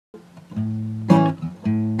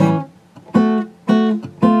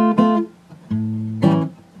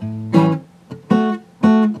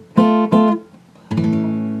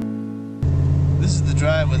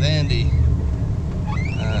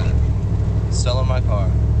selling my car.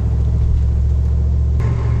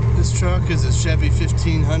 This truck is a Chevy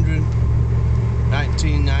 1500,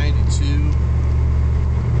 1992.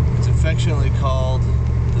 It's affectionately called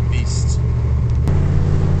the Beast.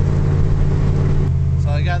 So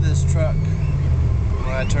I got this truck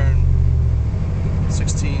when I turned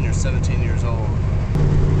 16 or 17 years old.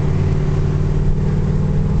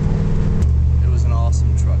 It was an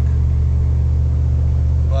awesome truck,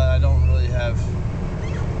 but I don't really have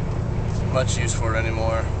much use for it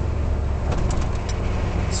anymore,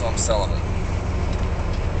 so I'm selling it.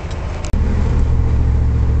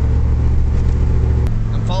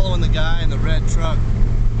 I'm following the guy in the red truck.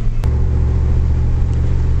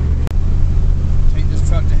 Take this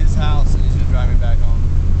truck to his house and he's gonna drive me back home.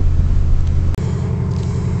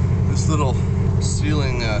 This little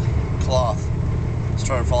ceiling cloth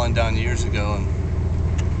started falling down years ago, and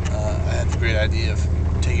I had the great idea of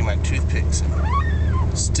taking my toothpicks and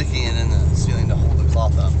sticking it in the ceiling to hold the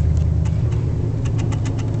cloth up.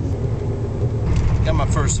 Got my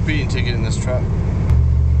first speeding ticket in this truck.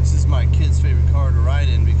 This is my kid's favorite car to ride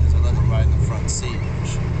in because I let him ride in the front seat,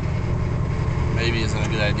 which maybe isn't a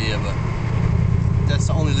good idea, but that's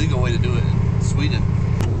the only legal way to do it in Sweden.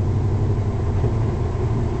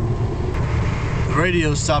 The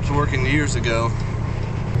radio stopped working years ago.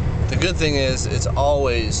 The good thing is it's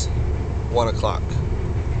always 1 o'clock.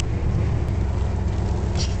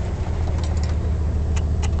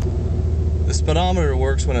 The speedometer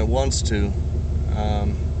works when it wants to.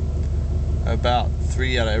 About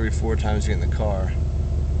 3 out of every 4 times you get in the car.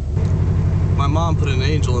 My mom put an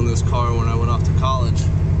angel in this car when I went off to college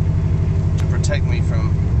to protect me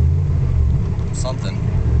from something.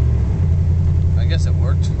 I guess it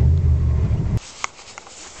worked.